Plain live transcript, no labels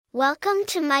Welcome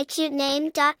to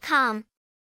mycutename.com.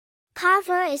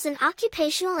 Carver is an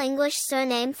occupational English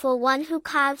surname for one who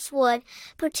carves wood,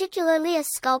 particularly a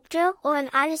sculptor or an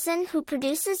artisan who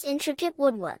produces intricate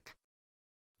woodwork.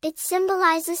 It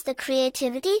symbolizes the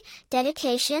creativity,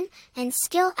 dedication, and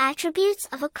skill attributes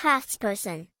of a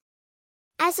craftsperson.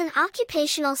 As an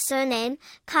occupational surname,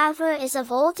 Carver is of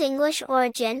Old English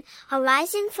origin,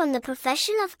 arising from the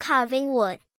profession of carving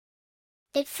wood.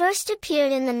 It first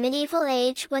appeared in the medieval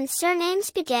age when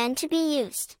surnames began to be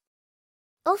used.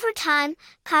 Over time,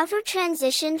 Carver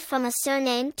transitioned from a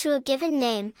surname to a given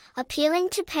name, appealing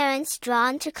to parents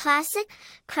drawn to classic,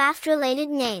 craft-related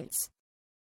names.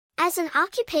 As an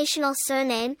occupational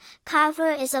surname,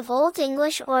 Carver is of Old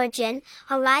English origin,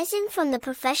 arising from the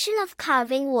profession of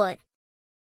carving wood.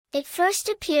 It first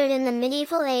appeared in the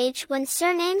medieval age when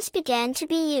surnames began to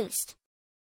be used.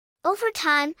 Over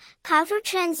time, Carver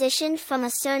transitioned from a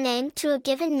surname to a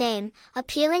given name,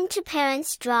 appealing to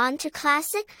parents drawn to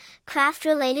classic,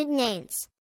 craft-related names.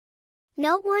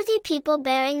 Noteworthy people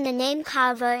bearing the name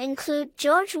Carver include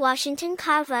George Washington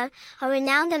Carver, a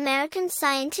renowned American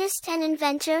scientist and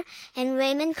inventor, and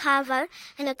Raymond Carver,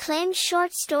 an acclaimed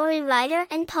short story writer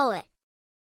and poet.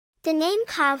 The name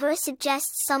Carver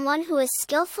suggests someone who is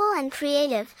skillful and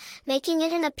creative, making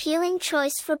it an appealing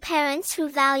choice for parents who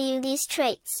value these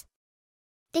traits.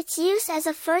 Its use as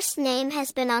a first name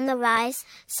has been on the rise,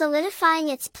 solidifying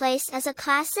its place as a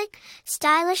classic,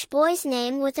 stylish boy's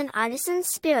name with an artisan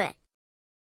spirit.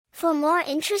 For more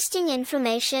interesting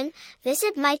information,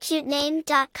 visit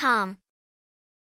mycutename.com.